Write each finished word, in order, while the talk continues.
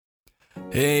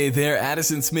Hey there,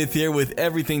 Addison Smith here with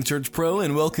Everything Church Pro,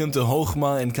 and welcome to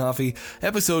Hochma and Coffee,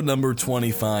 episode number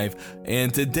 25.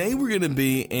 And today we're going to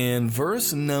be in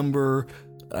verse number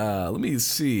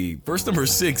 16.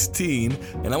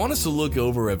 And I want us to look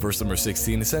over at verse number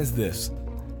 16. It says this: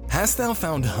 Hast thou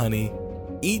found honey?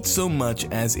 Eat so much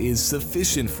as is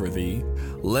sufficient for thee,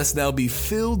 lest thou be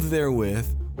filled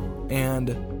therewith, and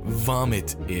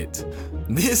vomit it.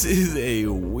 This is a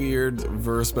weird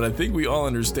verse, but I think we all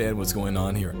understand what's going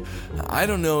on here. I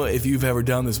don't know if you've ever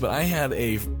done this, but I had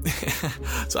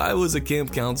so I was a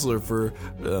camp counselor for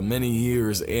many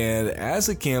years, and as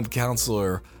a camp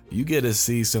counselor, you get to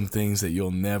see some things that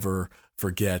you'll never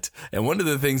forget. And one of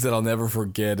the things that I'll never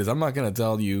forget is, I'm not going to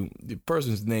tell you the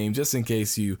person's name just in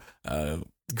case you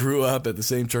grew up at the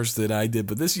same church that I did,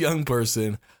 but this young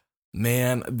person,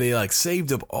 man, they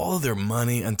saved up all of their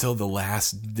money until the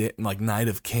last night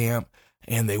of camp,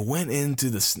 and they went into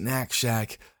the snack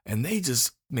shack, and they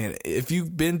just, man, if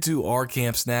you've been to our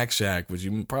camp snack shack, which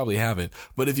you probably haven't,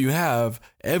 but if you have,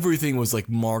 everything was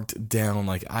marked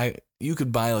down. You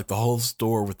could buy the whole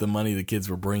store with the money the kids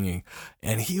were bringing.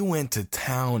 And he went to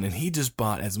town and he just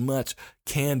bought as much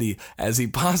candy as he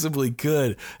possibly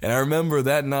could. And I remember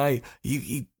that night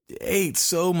he ate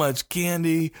so much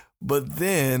candy, but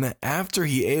then after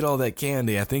he ate all that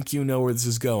candy, I think you know where this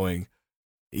is going,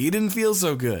 he didn't feel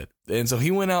so good. And so he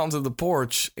went out into the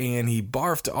porch and he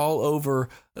barfed all over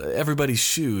everybody's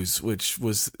shoes, which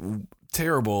was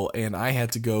terrible. And I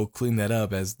had to go clean that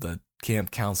up as the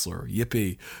camp counselor.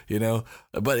 Yippee,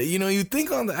 But you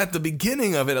think at the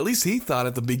beginning of it, at least he thought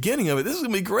at the beginning of it, this is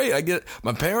gonna be great.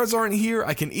 My parents aren't here.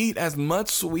 I can eat as much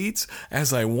sweets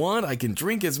as I want. I can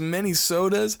drink as many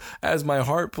sodas as my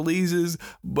heart pleases.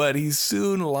 But he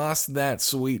soon lost that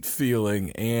sweet feeling,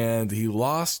 and he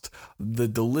lost the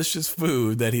delicious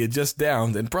food that he had just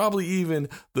downed, and probably even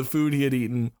the food he had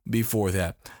eaten before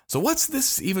that. So what's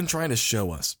this even trying to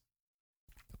show us?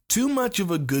 Too much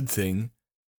of a good thing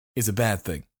is a bad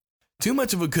thing. Too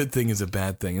much of a good thing is a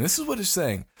bad thing. And this is what it's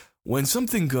saying. When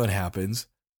something good happens,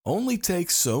 only take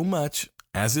so much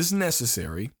as is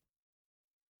necessary,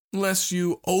 lest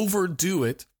you overdo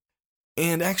it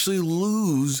and actually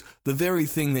lose the very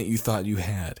thing that you thought you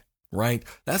had, right?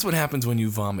 That's what happens when you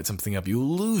vomit something up. You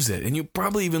lose it, and you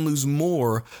probably even lose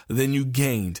more than you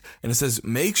gained. And it says,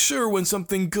 make sure when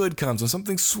something good comes, when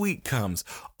something sweet comes,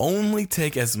 only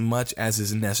take as much as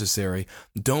is necessary.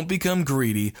 Don't become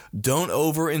greedy. Don't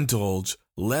overindulge,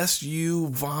 lest you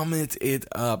vomit it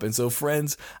up. And so,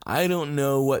 friends, I don't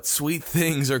know what sweet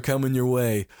things are coming your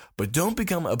way, but don't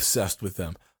become obsessed with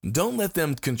them. Don't let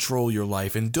them control your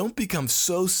life, and don't become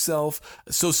so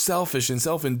selfish and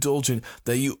self-indulgent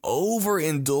that you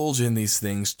overindulge in these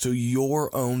things to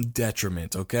your own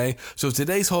detriment, okay? So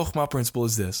today's Hochma principle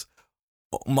is this: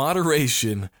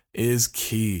 moderation is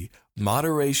key.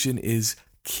 Moderation is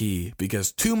key,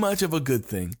 because too much of a good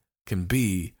thing can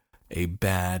be a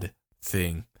bad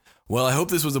thing. Well, I hope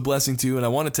this was a blessing to you, and I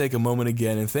want to take a moment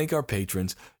again and thank our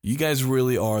patrons. You guys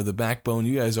really are the backbone.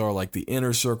 You guys are the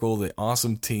inner circle, the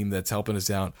awesome team that's helping us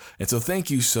out. And so thank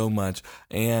you so much.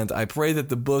 And I pray that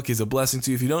the book is a blessing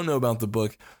to you. If you don't know about the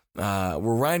book,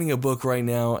 we're writing a book right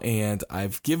now, and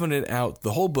I've given it out,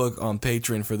 the whole book, on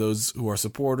Patreon for those who are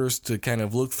supporters to kind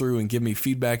of look through and give me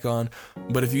feedback on.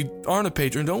 But if you aren't a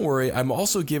patron, don't worry. I'm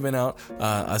also giving out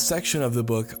a section of the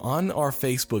book on our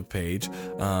Facebook page.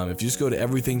 If you just go to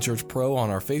Everything Church Pro on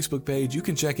our Facebook page, you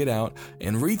can check it out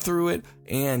and read through it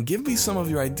and give me some of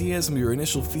your ideas, some of your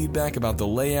initial feedback about the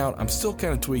layout. I'm still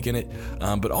kind of tweaking it,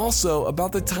 but also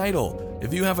about the title.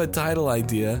 If you have a title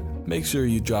idea, make sure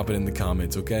you drop it in the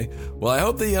comments, okay? Well, I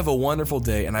hope that you have a wonderful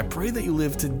day, and I pray that you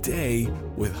live today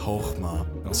with Hochma.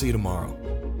 I'll see you tomorrow.